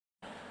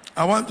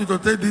I want you to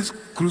take this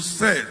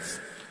crusade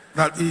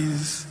that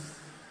is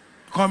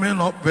coming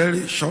up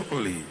very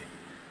shortly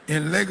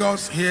in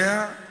Lagos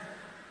here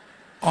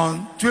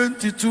on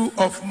 22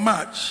 of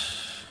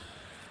March.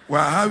 We're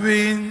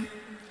having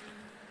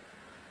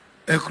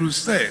a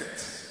crusade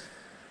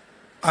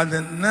at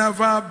the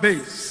Naval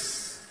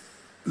Base,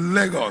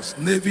 Lagos,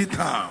 Navy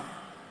Town.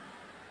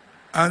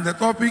 And the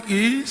topic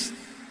is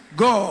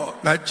God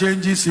that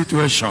changes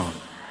situation.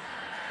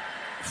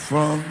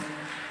 From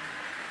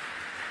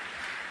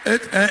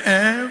 8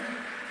 a.m.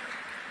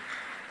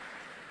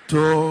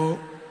 to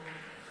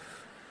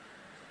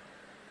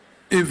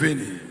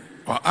evening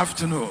or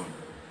afternoon.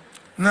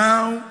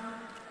 Now,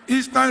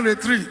 Easter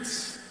retreat,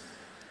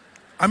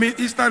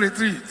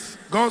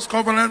 God's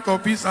covenant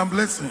of peace and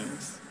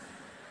blessings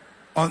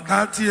on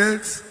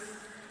 30th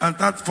and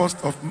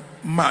 31st of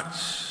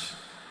March.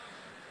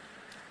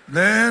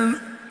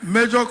 Then,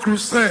 major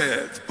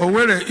crusade,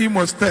 Owerri,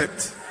 Imo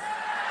State,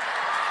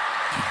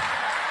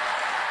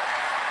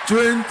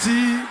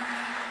 20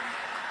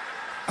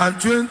 and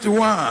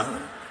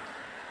 21,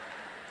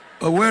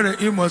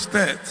 Owerri, Imo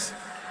State.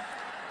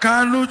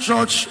 Kanu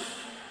Church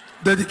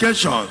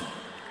dedication,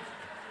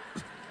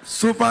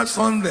 Super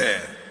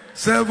Sunday,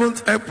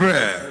 7th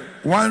April,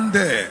 one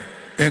day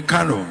in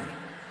Kanu.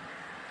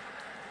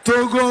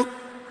 Togo,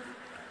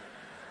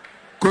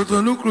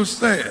 Cotonou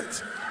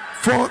Crusade,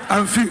 4th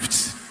and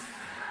 5th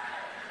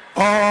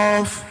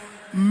of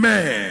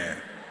May.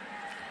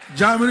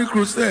 Germany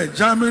Crusade,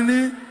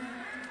 Germany,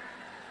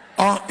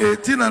 on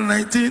 18th and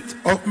 19th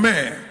of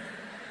May.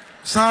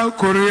 South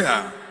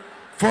Korea,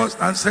 1st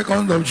and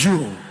 2nd of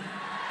June.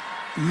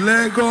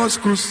 Lagos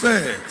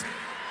Crusade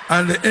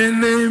and the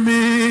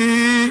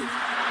enemy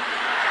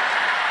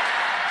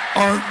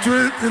on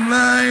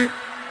 29th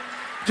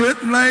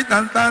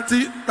and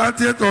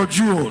 30th of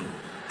June,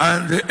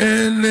 and the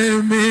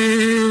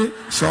enemy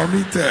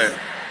submitted.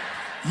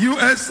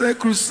 USA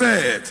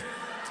Crusade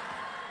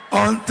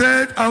on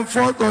 3rd and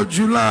 4th of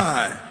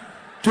July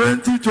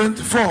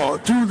 2024,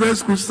 2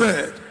 days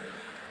crusade.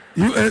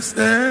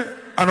 USA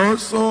and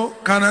also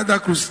Canada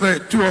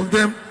Crusade, 2 of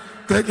them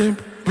taking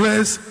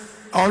place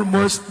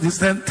almost the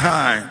same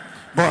time,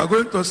 but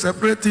we're going to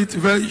separate it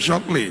very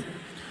shortly.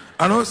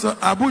 And also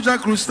Abuja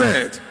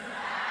Crusade,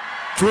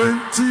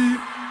 20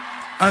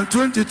 and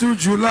 22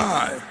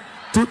 July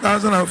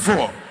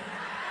 2004.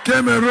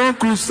 Cameroon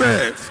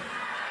Crusade,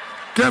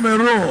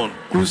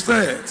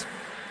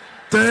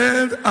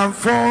 3rd and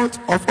 4th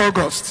of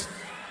August.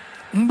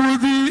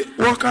 Mbudi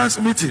Workers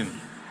Meeting,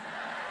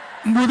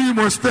 Mbudi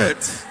Imo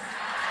State,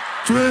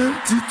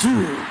 22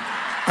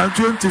 and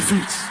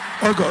 25th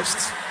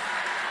August.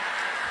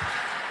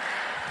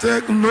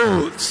 Take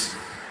notes.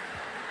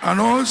 And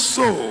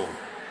also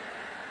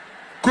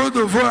Côte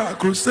d'Ivoire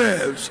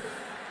Crusades,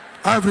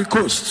 Ivory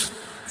Coast,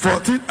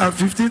 14th and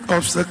 15th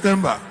of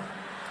September.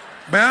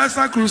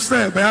 Bayelsa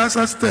Crusade,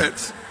 Bayelsa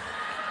State,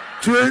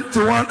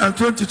 21 and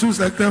 22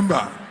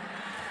 September.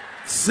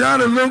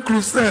 Sierra Leone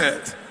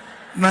Crusade,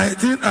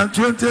 19th and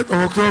 20th of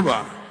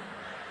October.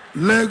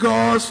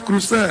 Lagos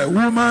Crusade,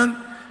 woman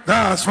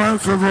that has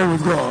found favor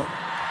with God,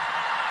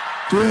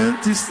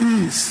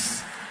 26.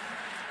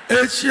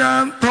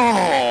 Asian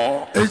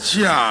Tour,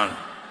 Asian,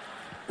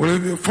 will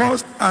be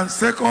 1st and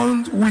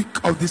 2nd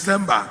week of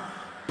December.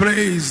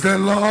 Praise the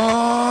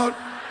Lord.